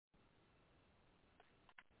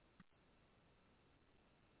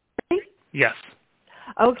Yes.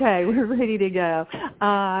 Okay, we're ready to go.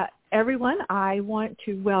 Everyone, I want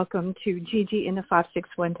to welcome to Gigi in the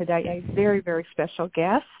 561 today a very, very special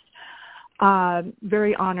guest.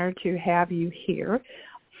 Very honored to have you here,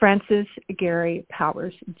 Francis Gary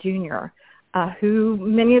Powers, Jr., who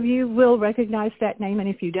many of you will recognize that name, and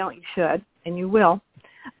if you don't, you should, and you will.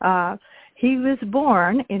 He was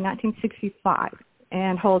born in 1965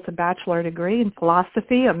 and holds a bachelor degree in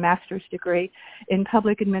philosophy, a master's degree in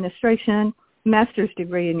public administration, master's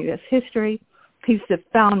degree in U.S. history. He's the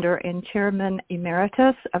founder and chairman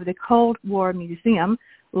emeritus of the Cold War Museum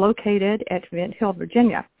located at Mint Hill,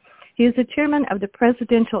 Virginia. He is the chairman of the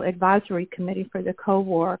Presidential Advisory Committee for the Cold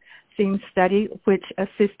War Theme Study, which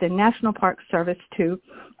assists the National Park Service to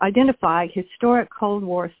identify historic Cold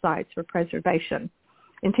War sites for preservation.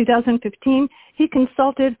 In 2015, he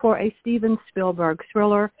consulted for a Steven Spielberg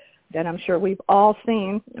thriller that I'm sure we've all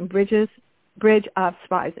seen, Bridge of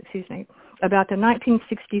Spies, about the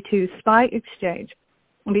 1962 spy exchange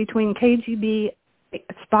between KGB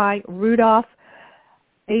spy Rudolph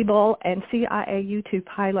Abel and CIA U-2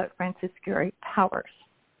 pilot Francis Gary Powers,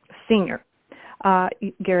 Sr.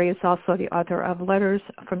 Gary is also the author of Letters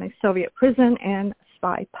from a Soviet Prison and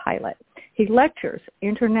Spy Pilot. He lectures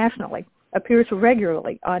internationally, appears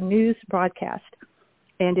regularly on news broadcasts,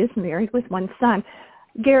 and is married with one son.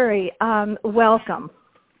 Gary, welcome.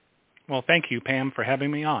 Well, thank you, Pam, for having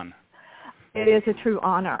me on. It is a true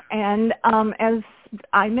honor. And as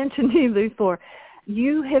I mentioned to you before,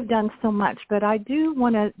 you have done so much, but I do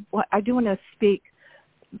want to speak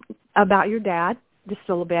about your dad just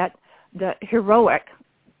a little bit, the heroic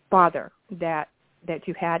father that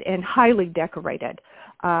you had, and highly decorated.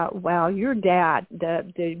 Well, your dad,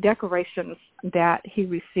 the decorations that he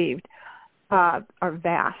received are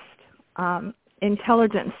vast.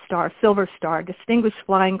 Intelligence Star, Silver Star, Distinguished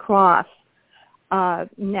Flying Cross,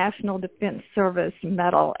 National Defense Service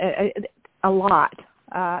Medal, a lot.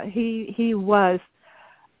 He was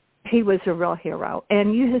a real hero,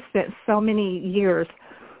 and you have spent so many years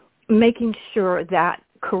making sure that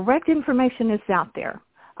correct information is out there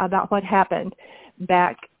about what happened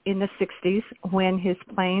back in the 60s when his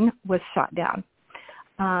plane was shot down.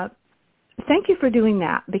 Thank you for doing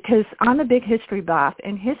that, because I'm a big history buff,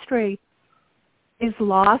 and history is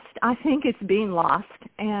lost. I think it's being lost,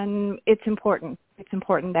 and it's important. It's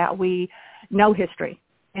important that we know history.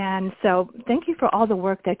 And so thank you for all the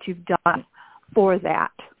work that you've done for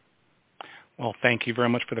that. Well, thank you very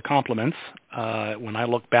much for the compliments. When I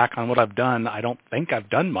look back on what I've done, I don't think I've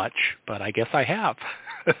done much, but I guess I have.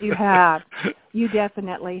 You have. You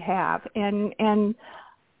definitely have. And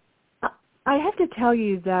I have to tell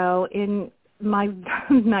you, though, in my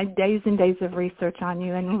days and days of research on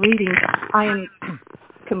you and reading, I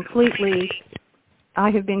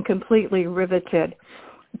have been completely riveted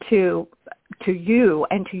to you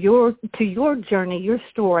and to your journey, your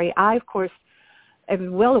story. I, of course,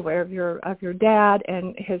 am well aware of your dad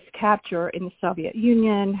and his capture in the Soviet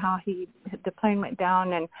Union, how the plane went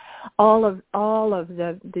down, and all of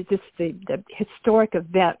the historic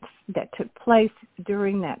events that took place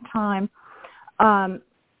during that time.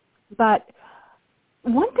 But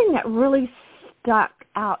one thing that really stuck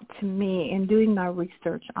out to me in doing my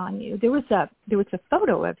research on you, there was a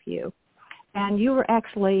photo of you, and you were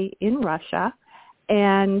actually in Russia,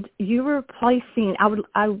 and you were placing,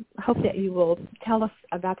 I hope that you will tell us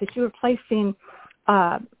about this, you were placing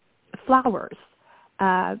flowers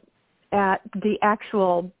at the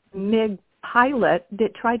actual MiG pilot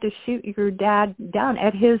that tried to shoot your dad down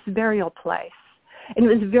at his burial place. And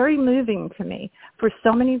it was very moving to me for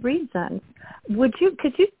so many reasons. Would you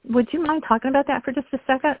mind talking about that for just a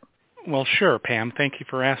second? Well, sure, Pam. Thank you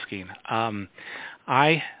for asking.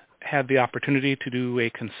 I had the opportunity to do a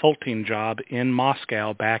consulting job in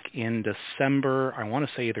Moscow back in December, I want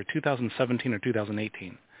to say either 2017 or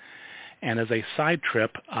 2018. And as a side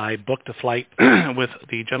trip, I booked a flight with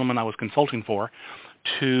the gentleman I was consulting for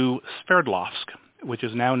to Sverdlovsk, which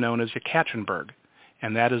is now known as Yekaterinburg.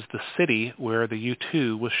 And that is the city where the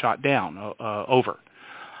U-2 was shot down over.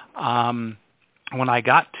 When I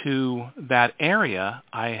got to that area,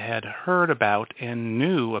 I had heard about and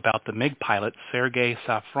knew about the MiG pilot Sergei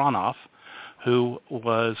Safronov, who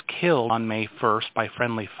was killed on May 1st by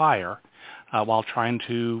friendly fire while trying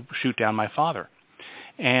to shoot down my father.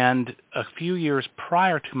 And a few years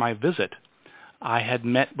prior to my visit, I had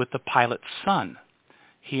met with the pilot's son.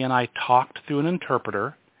 He and I talked through an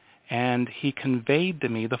interpreter, and he conveyed to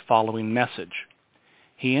me the following message.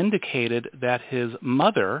 He indicated that his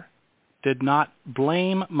mother did not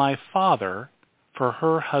blame my father for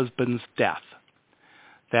her husband's death,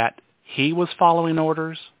 that he was following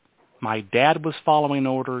orders, my dad was following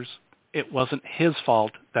orders, it wasn't his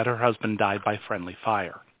fault that her husband died by friendly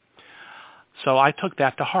fire. So I took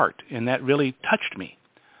that to heart, and that really touched me.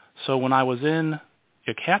 So when I was in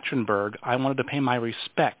Yekaterinburg, I wanted to pay my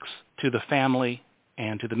respects to the family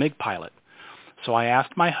and to the MiG pilot. So I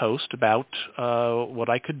asked my host about what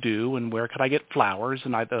I could do and where could I get flowers,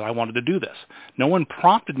 and I wanted to do this. No one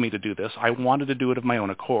prompted me to do this. I wanted to do it of my own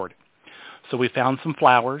accord. So we found some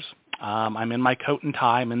flowers. I'm in my coat and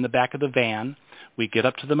tie. I'm in the back of the van. We get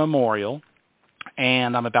up to the memorial,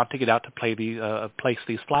 and I'm about to get out to place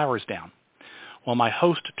these flowers down. Well, my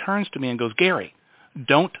host turns to me and goes, "Gary,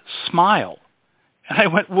 don't smile." And I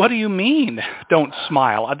went, "What do you mean, don't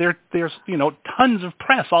smile? There's tons of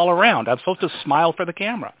press all around. I'm supposed to smile for the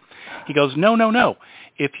camera." He goes, No.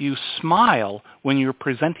 If you smile when you're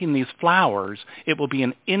presenting these flowers, it will be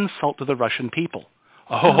an insult to the Russian people.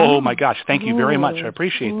 Oh my gosh, thank you very much. I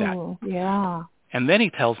appreciate that. Yeah. And then he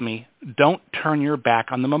tells me, "Don't turn your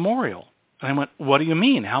back on the memorial." And I went, "What do you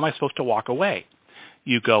mean? How am I supposed to walk away?"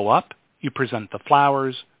 You go up, you present the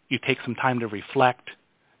flowers, you take some time to reflect,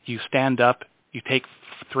 you stand up, you take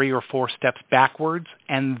 3 or 4 steps backwards,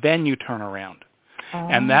 and then you turn around.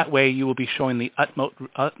 And that way you will be showing the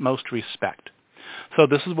utmost respect. So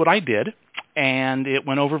this is what I did, and it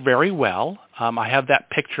went over very well. I have that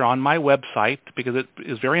picture on my website because it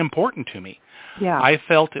is very important to me. Yeah. I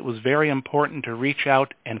felt it was very important to reach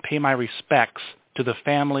out and pay my respects to the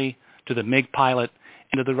family, to the MiG pilot,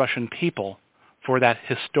 and to the Russian people for that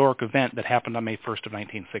historic event that happened on May 1st of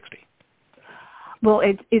 1960. Well,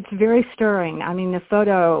 it's very stirring. I mean, the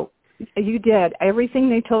photo, you did everything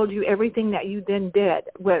they told you, everything that you then did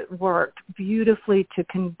worked beautifully to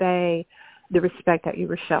convey the respect that you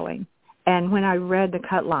were showing. And when I read the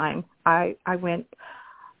cut line, I went,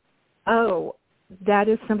 oh, that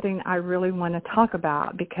is something I really want to talk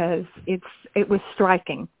about because it was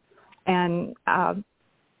striking and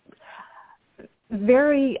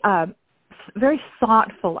very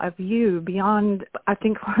thoughtful of you beyond, I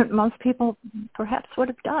think, what most people perhaps would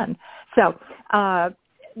have done. So that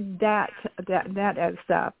is,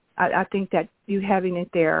 I think that you having it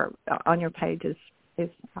there on your page is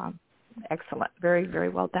excellent. Very, very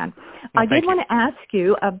well done. Well, I did want to ask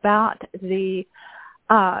you about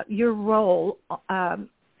your role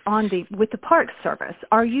with the Park Service.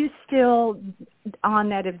 Are you still on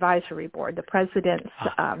that advisory board, the president's?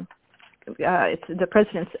 It's the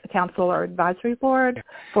President's Council or Advisory Board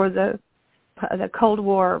for the Cold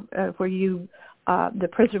War, where the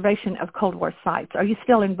preservation of Cold War sites. Are you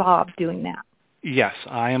still involved doing that? Yes,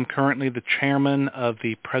 I am currently the chairman of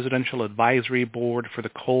the Presidential Advisory Board for the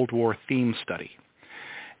Cold War Theme Study.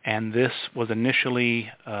 And this was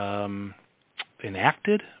initially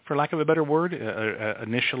enacted, for lack of a better word,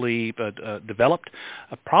 initially developed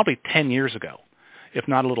probably 10 years ago, if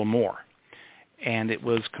not a little more. And it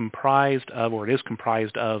was comprised of, or it is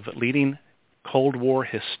comprised of, leading Cold War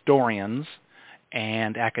historians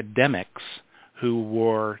and academics who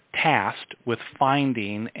were tasked with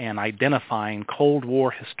finding and identifying Cold War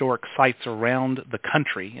historic sites around the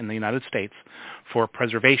country in the United States for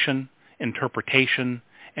preservation, interpretation,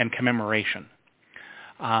 and commemoration.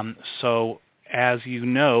 So, as you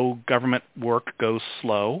know, government work goes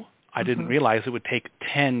slow. I didn't realize it would take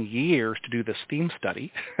 10 years to do this theme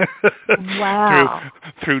study. Wow.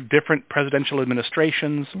 through different presidential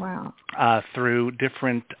administrations, wow. Through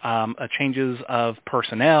different changes of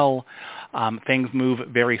personnel. Things move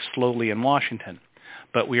very slowly in Washington.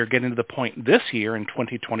 But we are getting to the point this year in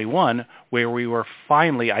 2021 where we were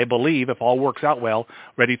finally, I believe, if all works out well,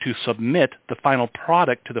 ready to submit the final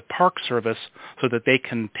product to the Park Service so that they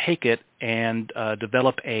can take it and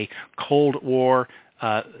develop a Cold War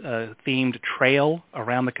themed trail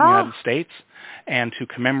around the United States and to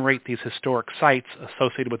commemorate these historic sites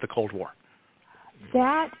associated with the Cold War.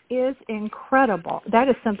 That is incredible. That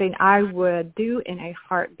is something I would do in a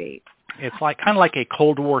heartbeat. It's kind of like a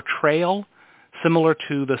Cold War trail, similar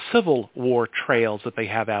to the Civil War trails that they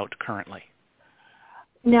have out currently.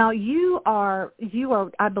 Now, you are,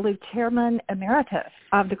 I believe, Chairman Emeritus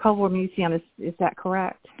of the Cold War Museum. Is that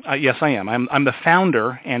correct? Yes, I am. I'm the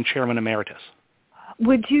founder and Chairman Emeritus.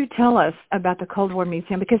 Would you tell us about the Cold War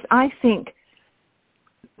Museum? Because I think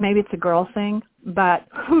maybe it's a girl thing, but,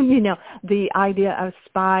 the idea of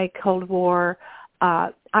spy, Cold War,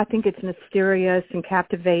 I think it's mysterious and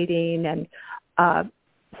captivating.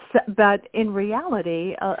 But in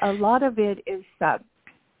reality, a lot of it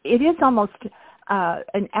is almost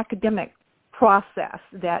an academic process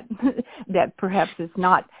that perhaps is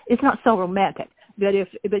not so romantic. But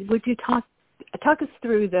would you talk us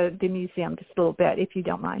through the museum just a little bit, if you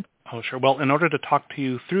don't mind? Oh, sure. Well, in order to talk to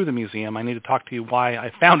you through the museum, I need to talk to you why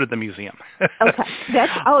I founded the museum. Okay.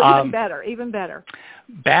 That's even better, even better.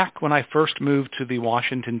 Back when I first moved to the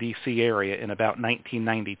Washington, D.C. area in about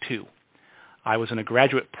 1992, I was in a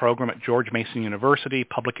graduate program at George Mason University,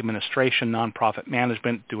 Public Administration, Nonprofit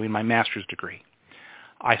Management, doing my master's degree.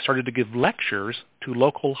 I started to give lectures to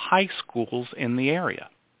local high schools in the area.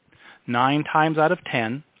 9 times out of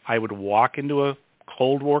 10, I would walk into a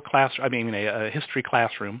a history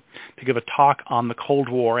classroom to give a talk on the Cold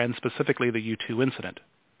War and specifically the U-2 incident.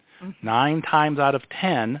 9 times out of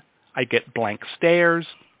 10, I'd get blank stares.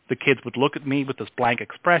 The kids would look at me with this blank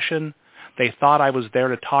expression. They thought I was there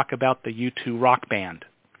to talk about the U-2 rock band.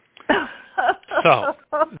 So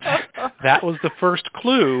that was the first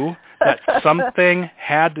clue that something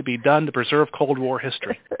had to be done to preserve Cold War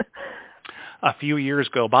history. A few years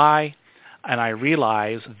go by, and I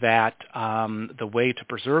realize that the way to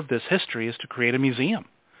preserve this history is to create a museum.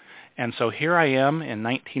 And so here I am in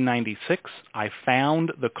 1996. I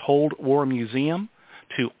found the Cold War Museum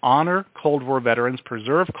to honor Cold War veterans,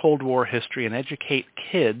 preserve Cold War history, and educate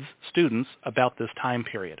kids, students, about this time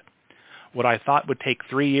period. What I thought would take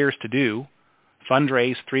 3 years to do,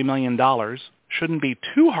 fundraise $3 million, shouldn't be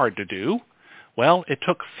too hard to do. Well, it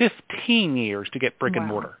took 15 years to get brick and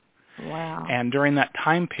mortar. Wow. And during that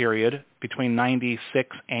time period, between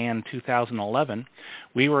 96 and 2011,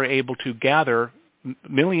 we were able to gather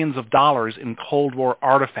millions of dollars in Cold War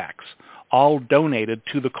artifacts, all donated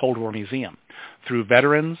to the Cold War Museum through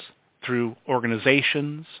veterans, through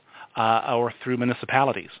organizations, or through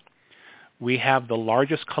municipalities. We have the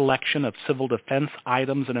largest collection of civil defense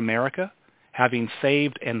items in America, having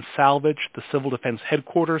saved and salvaged the Civil Defense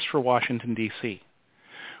Headquarters for Washington, D.C.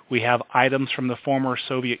 We have items from the former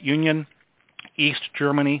Soviet Union, East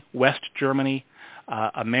Germany, West Germany,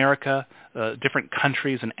 America, different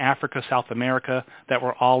countries in Africa, South America, that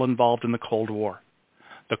were all involved in the Cold War.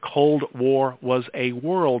 The Cold War was a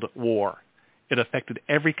world war. It affected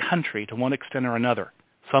every country to one extent or another.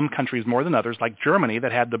 Some countries more than others, like Germany,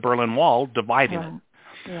 that had the Berlin Wall dividing it.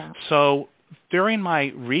 Yeah. So during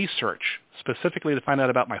my research, specifically to find out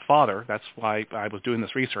about my father, that's why I was doing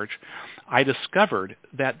this research, I discovered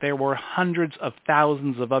that there were hundreds of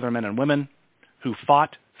thousands of other men and women who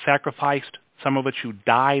fought, sacrificed, some of which who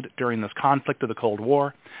died during this conflict of the Cold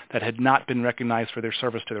War, that had not been recognized for their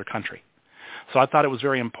service to their country. So I thought it was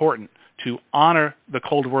very important to honor the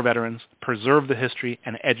Cold War veterans, preserve the history,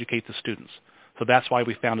 and educate the students. So that's why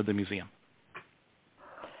we founded the museum.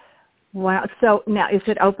 Wow. So now, is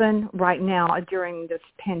it open right now during this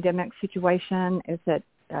pandemic situation? Is it?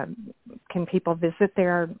 Can people visit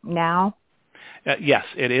there now? Yes,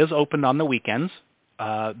 it is open on the weekends.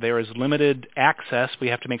 There is limited access. We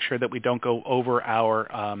have to make sure that we don't go over our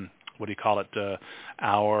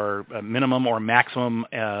our minimum or maximum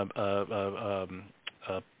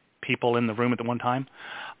people in the room at the one time,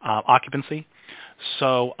 occupancy.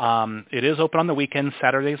 So it is open on the weekends,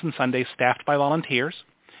 Saturdays and Sundays, staffed by volunteers.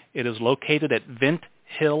 It is located at Vint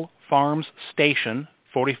Hill Farms Station,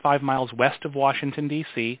 45 miles west of Washington,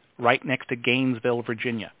 D.C., right next to Gainesville,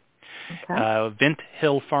 Virginia. Okay. Vint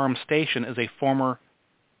Hill Farm Station is a former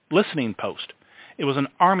listening post. It was an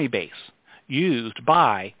Army base used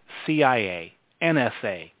by CIA,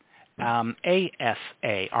 NSA,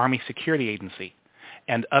 ASA, Army Security Agency,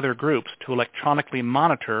 and other groups to electronically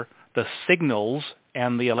monitor the signals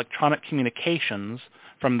and the electronic communications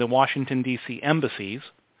from the Washington, D.C. embassies,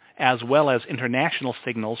 as well as international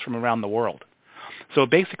signals from around the world. So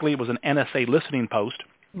basically it was an NSA listening post.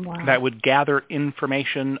 Wow. That would gather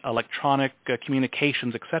information, electronic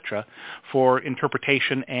communications, etc., for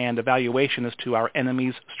interpretation and evaluation as to our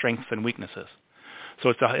enemy's strengths and weaknesses. So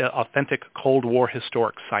it's an authentic Cold War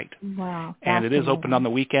historic site. Wow. And it is open on the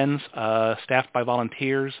weekends, staffed by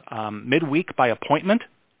volunteers, midweek by appointment,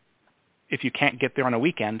 if you can't get there on a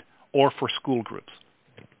weekend, or for school groups.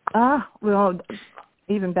 Well,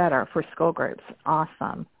 even better for school groups.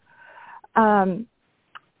 Awesome.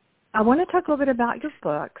 I want to talk a little bit about your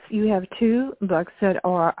books. You have 2 books that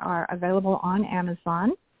are available on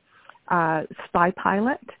Amazon. Spy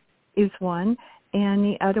Pilot is one, and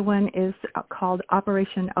the other one is called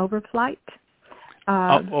Operation Overflight.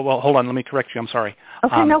 Well, hold on. Let me correct you. I'm sorry.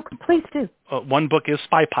 Okay, no, please do. One book is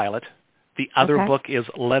Spy Pilot. The other book is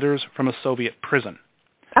Letters from a Soviet Prison.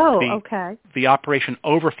 Okay. The Operation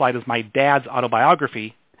Overflight is my dad's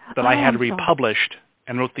autobiography that I had republished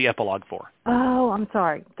and wrote the epilogue for. Oh, I'm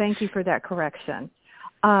sorry. Thank you for that correction.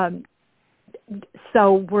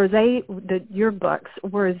 So were your books,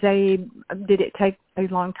 did it take a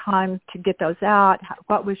long time to get those out?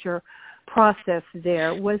 What was your process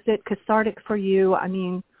there? Was it cathartic for you? I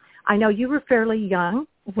mean, I know you were fairly young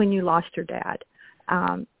when you lost your dad,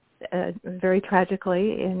 very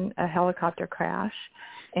tragically in a helicopter crash,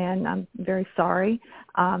 and I'm very sorry.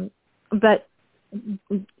 But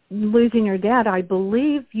losing your dad, I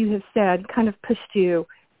believe you have said, kind of pushed you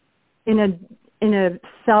in a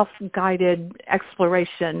self-guided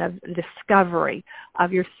exploration of discovery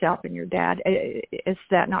of yourself and your dad. Is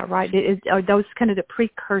that not right? Are those kind of the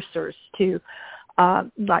precursors to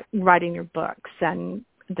like writing your books and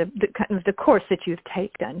the kind of the course that you've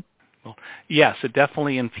taken? Well, yes, it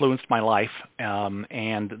definitely influenced my life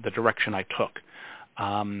and the direction I took.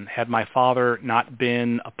 Had my father not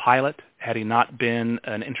been a pilot, had he not been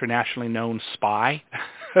an internationally known spy,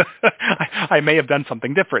 I may have done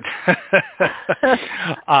something different.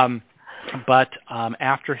 But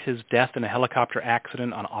after his death in a helicopter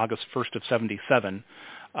accident on August 1st of 1977,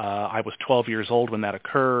 I was 12 years old when that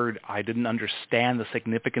occurred. I didn't understand the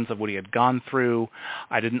significance of what he had gone through.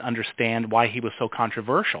 I didn't understand why he was so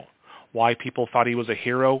controversial, why people thought he was a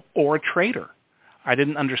hero or a traitor. I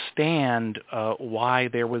didn't understand why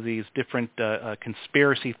there were these different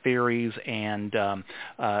conspiracy theories and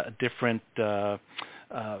different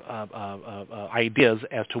ideas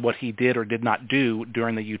as to what he did or did not do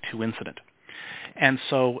during the U-2 incident. And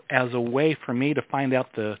so as a way for me to find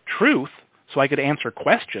out the truth so I could answer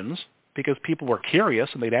questions, because people were curious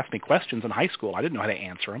and they'd ask me questions in high school, I didn't know how to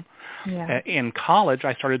answer them. Yeah. In college,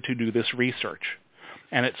 I started to do this research,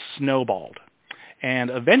 and it snowballed. And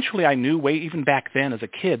eventually I knew even back then as a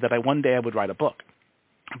kid that one day I would write a book.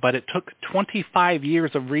 But it took 25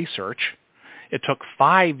 years of research. It took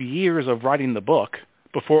 5 years of writing the book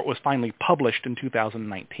before it was finally published in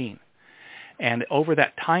 2019. And over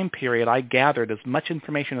that time period, I gathered as much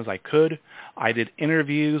information as I could. I did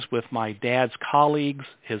interviews with my dad's colleagues,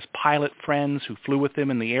 his pilot friends who flew with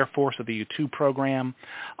him in the Air Force of the U-2 program.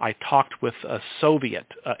 I talked with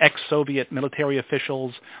ex-Soviet military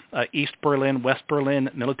officials, East Berlin, West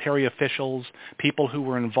Berlin military officials, people who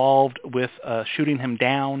were involved with shooting him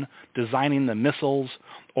down, designing the missiles,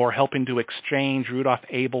 or helping to exchange Rudolph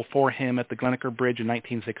Abel for him at the Glienicke Bridge in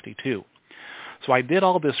 1962. So I did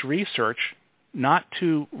all this research not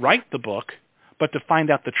to write the book, but to find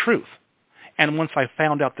out the truth. And once I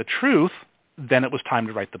found out the truth, then it was time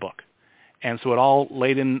to write the book. And so it all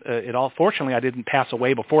laid in, fortunately I didn't pass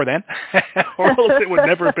away before then, or else it would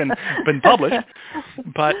never have been published.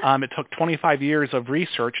 But it took 25 years of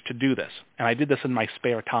research to do this. And I did this in my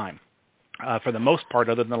spare time. For the most part,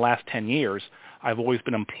 other than the last 10 years, I've always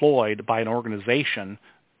been employed by an organization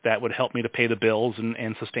that would help me to pay the bills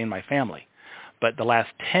and sustain my family. But the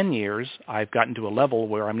last 10 years, I've gotten to a level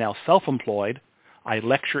where I'm now self-employed. I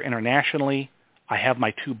lecture internationally. I have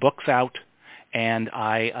my 2 books out, and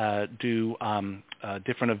I do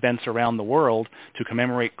different events around the world to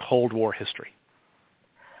commemorate Cold War history.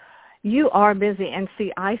 You are busy, and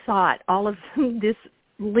see, I thought all of this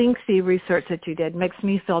lengthy research that you did makes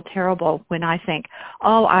me feel terrible when I think,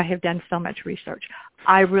 oh, I have done so much research.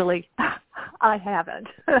 I haven't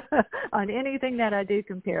on anything that I do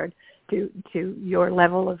compared to your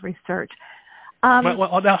level of research.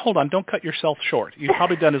 Well, now hold on. Don't cut yourself short. You've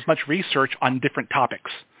probably done as much research on different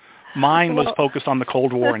topics. Mine was focused on the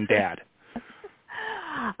Cold War and Dad.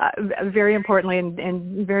 Very importantly,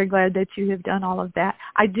 and very glad that you have done all of that.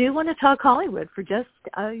 I do want to talk Hollywood for just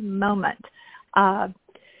a moment.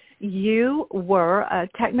 You were a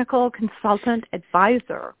technical consultant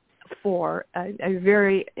advisor for a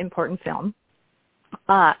very important film.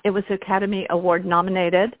 It was Academy Award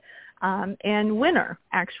nominated and winner,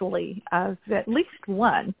 actually, of at least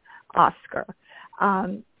one Oscar.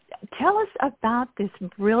 Tell us about this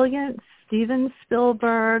brilliant Steven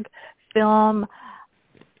Spielberg film.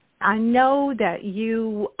 I know that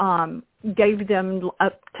you gave them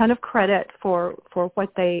a ton of credit for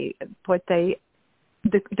the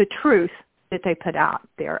truth that they put out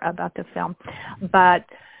there about the film, but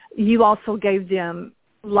you also gave them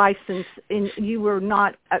license, and you were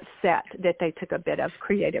not upset that they took a bit of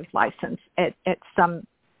creative license at some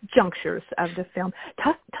junctures of the film.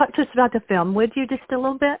 Talk to us about the film, would you, just a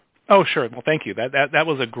little bit? Oh, sure. Well, thank you. That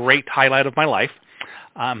was a great highlight of my life.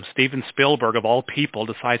 Steven Spielberg, of all people,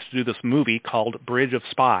 decides to do this movie called Bridge of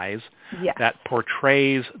Spies that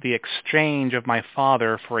portrays the exchange of my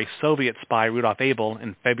father for a Soviet spy, Rudolph Abel,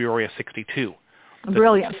 in February of 1962. A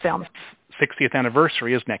brilliant film. 60th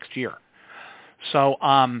anniversary is next year. So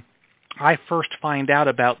I first find out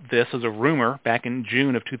about this as a rumor back in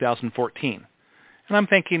June of 2014. And I'm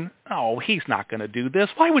thinking, oh, he's not going to do this.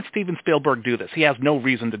 Why would Steven Spielberg do this? He has no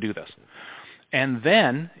reason to do this. And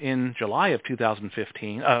then in July of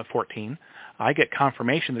 2014, I get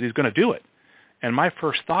confirmation that he's going to do it. And my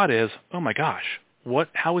first thought is, oh my gosh,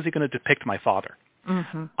 how is he going to depict my father?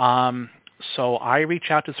 Mm-hmm. So I reach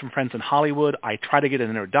out to some friends in Hollywood. I try to get an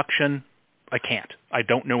introduction. I can't. I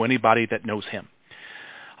don't know anybody that knows him.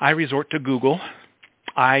 I resort to Google.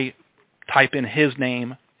 I type in his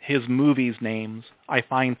name, his movies' names. I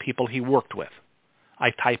find people he worked with. I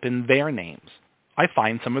type in their names. I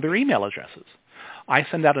find some of their email addresses. I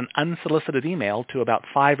send out an unsolicited email to about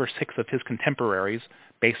 5 or 6 of his contemporaries,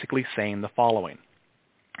 basically saying the following.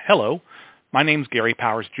 Hello, my name's Gary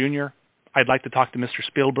Powers, Jr. I'd like to talk to Mr.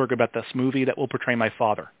 Spielberg about this movie that will portray my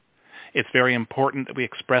father. It's very important that we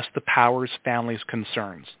express the Powers family's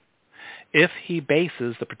concerns. If he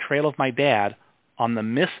bases the portrayal of my dad on the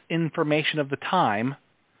misinformation of the time,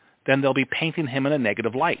 then they'll be painting him in a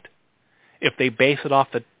negative light. If they base it off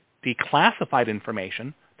the declassified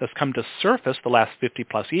information that's come to surface the last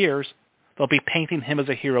 50-plus years, they'll be painting him as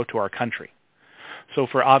a hero to our country. So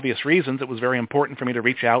for obvious reasons, it was very important for me to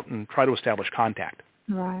reach out and try to establish contact.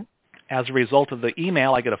 Right. As a result of the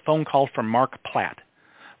email, I get a phone call from Mark Platt.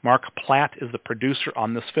 Mark Platt is the producer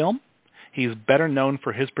on this film. He's better known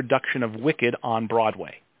for his production of Wicked on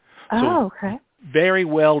Broadway. Okay. Very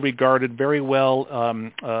well regarded, very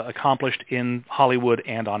well accomplished in Hollywood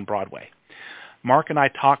and on Broadway. Mark and I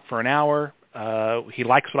talked for an hour. He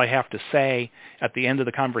likes what I have to say. At the end of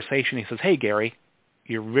the conversation, he says, "Hey, Gary,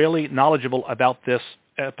 you're really knowledgeable about this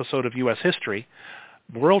episode of U.S. history,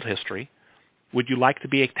 world history. Would you like to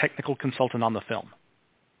be a technical consultant on the film?"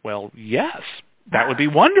 Well, yes. That would be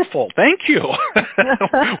wonderful. Thank you.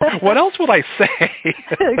 What else would I say?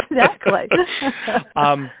 Exactly.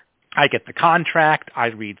 I get the contract. I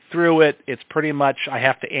read through it. It's pretty much I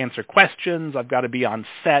have to answer questions. I've got to be on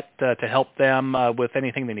set to help them with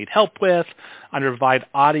anything they need help with. I provide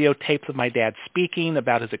audio tapes of my dad speaking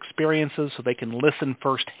about his experiences so they can listen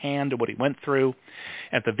firsthand to what he went through.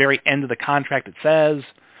 At the very end of the contract, it says,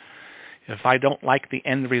 if I don't like the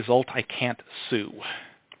end result, I can't sue.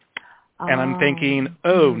 And I'm thinking,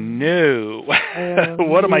 oh no,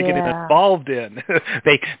 what am I getting involved in?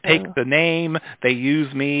 They take the name, they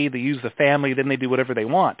use me, they use the family, then they do whatever they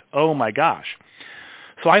want. Oh my gosh.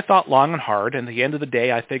 So I thought long and hard, and at the end of the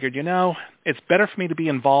day I figured, it's better for me to be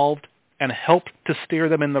involved and help to steer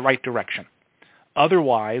them in the right direction.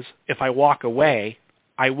 Otherwise, if I walk away,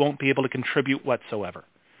 I won't be able to contribute whatsoever.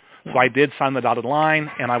 So I did sign the dotted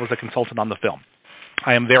line, and I was a consultant on the film.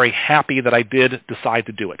 I am very happy that I did decide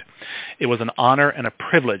to do it. It was an honor and a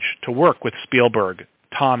privilege to work with Spielberg,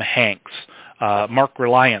 Tom Hanks, Mark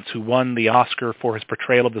Reliance, who won the Oscar for his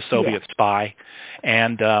portrayal of the Soviet spy,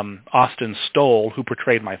 and Austin Stoll, who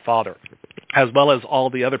portrayed my father, as well as all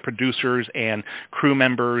the other producers and crew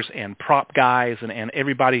members and prop guys and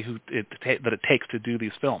everybody that it takes to do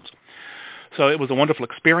these films. So it was a wonderful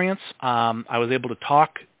experience. I was able to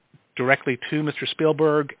talk directly to Mr.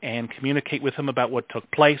 Spielberg and communicate with him about what took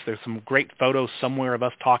place. There's some great photos somewhere of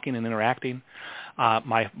us talking and interacting.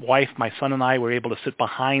 My wife, my son, and I were able to sit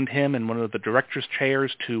behind him in one of the director's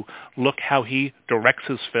chairs to look how he directs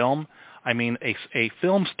his film. I mean, a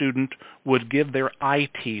film student would give their eye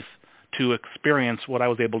teeth to experience what I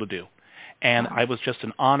was able to do. And I was just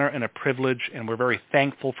an honor and a privilege, and we're very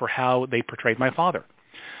thankful for how they portrayed my father.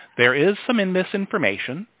 There is some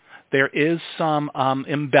misinformation. There is some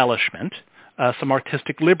embellishment, some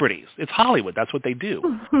artistic liberties. It's Hollywood. That's what they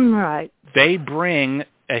do. Right. They bring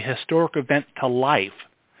a historic event to life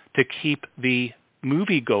to keep the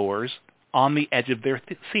moviegoers on the edge of their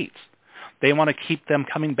seats. They want to keep them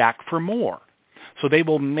coming back for more. So they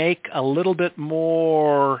will make a little bit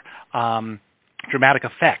more dramatic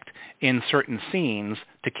effect in certain scenes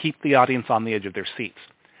to keep the audience on the edge of their seats.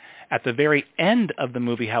 At the very end of the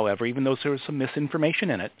movie, however, even though there was some misinformation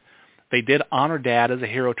in it, they did honor Dad as a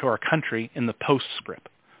hero to our country in the postscript.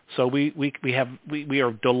 So we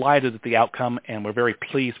are delighted at the outcome, and we're very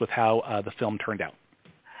pleased with how the film turned out.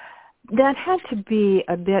 That had to be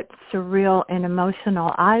a bit surreal and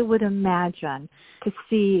emotional, I would imagine, to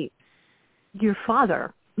see your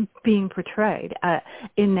father being portrayed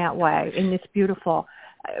in that way, in this beautiful,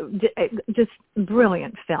 just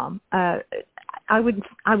brilliant film. I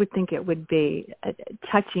would think it would be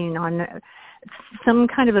touching on some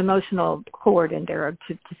kind of emotional chord in there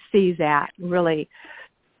to see that really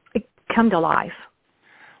come to life.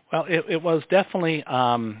 Well, it was definitely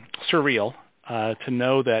surreal to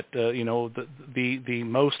know that the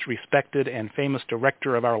most respected and famous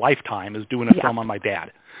director of our lifetime is doing a film on my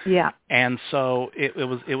dad. Yeah. And so it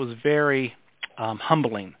was very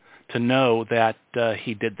humbling to know that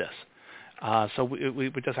he did this. So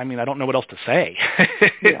we just, I don't know what else to say.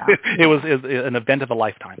 Yeah. It was an event of a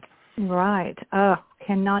lifetime. Right. Oh,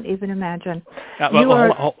 cannot even imagine.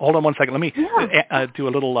 Hold on one second. Let me do a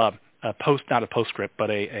little not a postscript, but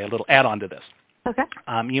a little add-on to this. Okay.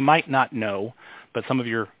 You might not know, but some of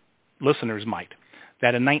your listeners might,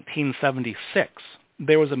 that in 1976,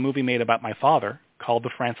 there was a movie made about my father called The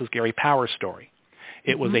Francis Gary Powers Story.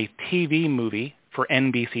 It was a TV movie for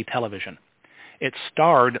NBC television. It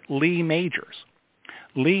starred Lee Majors.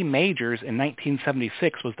 Lee Majors in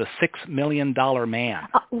 1976 was the $6 million man.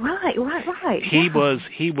 Right. He was,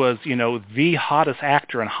 the hottest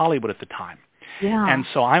actor in Hollywood at the time. Yeah. And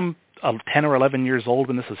so I'm 10 or 11 years old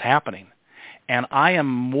when this is happening. And I am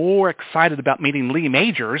more excited about meeting Lee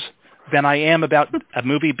Majors than I am about a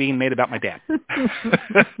movie being made about my dad.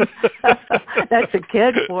 That's a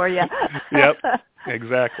kid for you. Yep,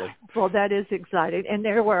 exactly. Well, that is exciting. And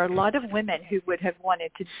there were a lot of women who would have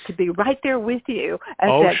wanted to be right there with you at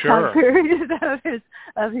that time period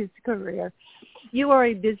of his career. You are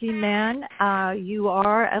a busy man. You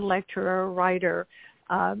are a lecturer, writer.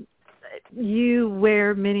 You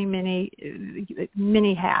wear many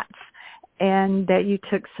hats. And that you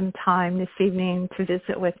took some time this evening to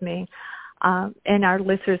visit with me. And our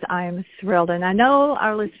listeners, I am thrilled. And I know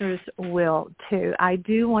our listeners will, too. I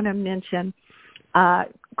do want to mention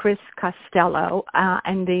Chris Costello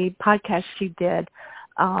and the podcast you did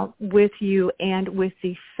with you and with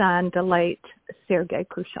the son, the late Sergei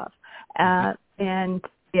Khrushchev. And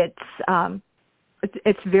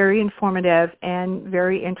it's very informative and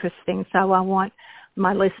very interesting. So I want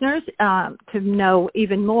my listeners to know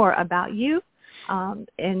even more about you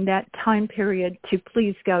in that time period, to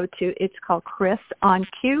please go to, it's called Chris on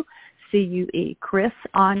Q, C-U-E, Chris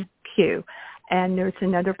on Q. And there's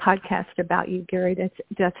another podcast about you, Gary, that's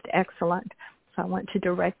just excellent. So I want to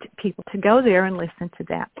direct people to go there and listen to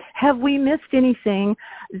that. Have we missed anything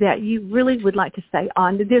that you really would like to say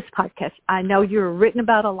on this podcast? I know you're written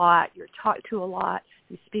about a lot, you're talked to a lot,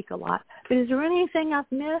 you speak a lot, but is there anything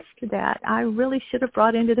I've missed that I really should have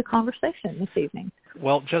brought into the conversation this evening?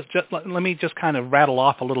 Well, just let me just kind of rattle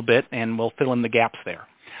off a little bit, and we'll fill in the gaps there.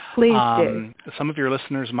 Please do. Some of your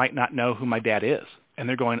listeners might not know who my dad is, and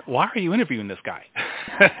they're going, why are you interviewing this guy?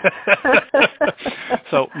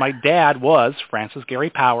 So my dad was Francis Gary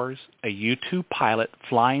Powers, a U-2 pilot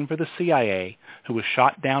flying for the CIA who was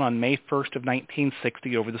shot down on May 1st of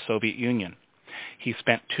 1960 over the Soviet Union. He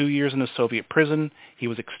spent 2 years in a Soviet prison. He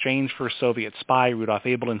was exchanged for a Soviet spy, Rudolf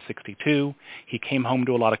Abel, in 1962. He came home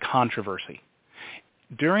to a lot of controversy.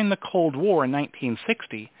 During the Cold War in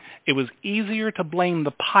 1960, it was easier to blame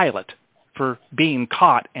the pilot for being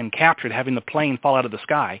caught and captured, having the plane fall out of the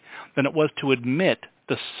sky, than it was to admit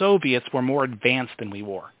the Soviets were more advanced than we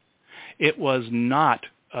were. It was not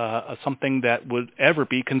something that would ever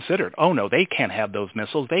be considered. Oh, no, they can't have those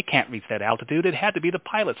missiles. They can't reach that altitude. It had to be the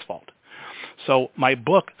pilot's fault. So my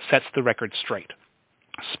book sets the record straight.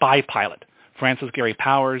 Spy Pilot, Francis Gary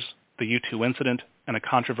Powers, the U-2 Incident, and a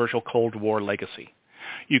Controversial Cold War Legacy.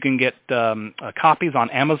 You can get copies on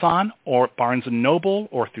Amazon or Barnes & Noble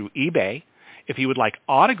or through eBay. If you would like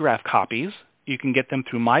autographed copies, you can get them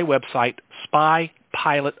through my website,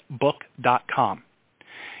 spypilotbook.com.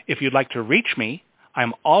 If you'd like to reach me,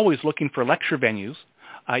 I'm always looking for lecture venues.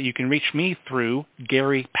 You can reach me through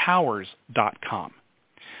garypowers.com.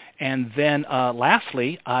 And then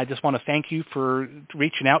lastly, I just want to thank you for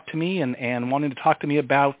reaching out to me and wanting to talk to me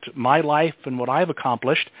about my life and what I've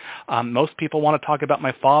accomplished. Most people want to talk about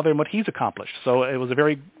my father and what he's accomplished. So it was a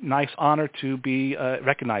very nice honor to be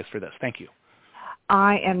recognized for this. Thank you.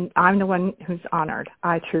 I'm the one who's honored.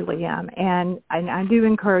 I truly am. And I do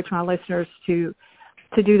encourage my listeners to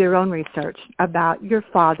do their own research about your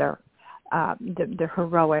father, the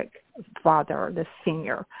heroic father, the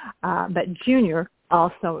senior. But Junior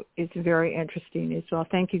also is very interesting as well.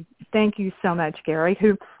 Thank you so much, Gary,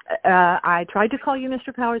 who I tried to call you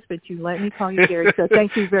Mr. Powers, but you let me call you Gary, so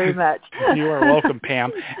thank you very much. You are welcome,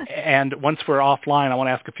 Pam. And once we're offline, I want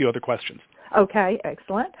to ask a few other questions. Okay,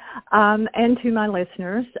 excellent. And to my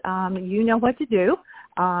listeners, you know what to do.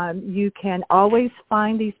 You can always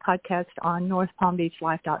find these podcasts on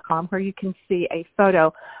northpalmbeachlife.com, where you can see a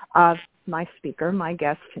photo of my speaker, my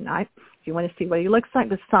guest tonight. If you want to see what he looks like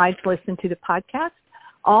besides listen to the podcast,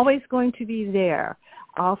 always going to be there.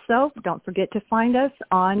 Also, don't forget to find us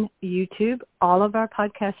on YouTube. All of our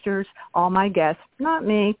podcasters, all my guests, not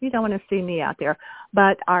me, you don't want to see me out there,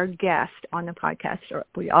 but our guests on the podcast,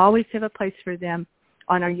 we always have a place for them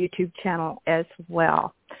on our YouTube channel as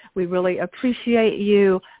well. We really appreciate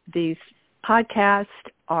you. These podcasts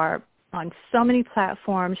are on so many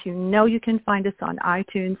platforms. You know you can find us on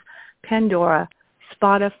iTunes, Pandora,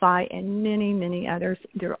 Spotify, and many, many others.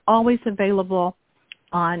 They're always available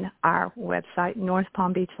on our website,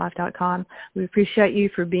 northpalmbeachlife.com. We appreciate you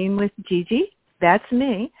for being with Gigi. That's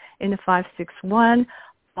me in the 561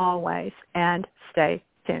 always, and stay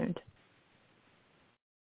tuned.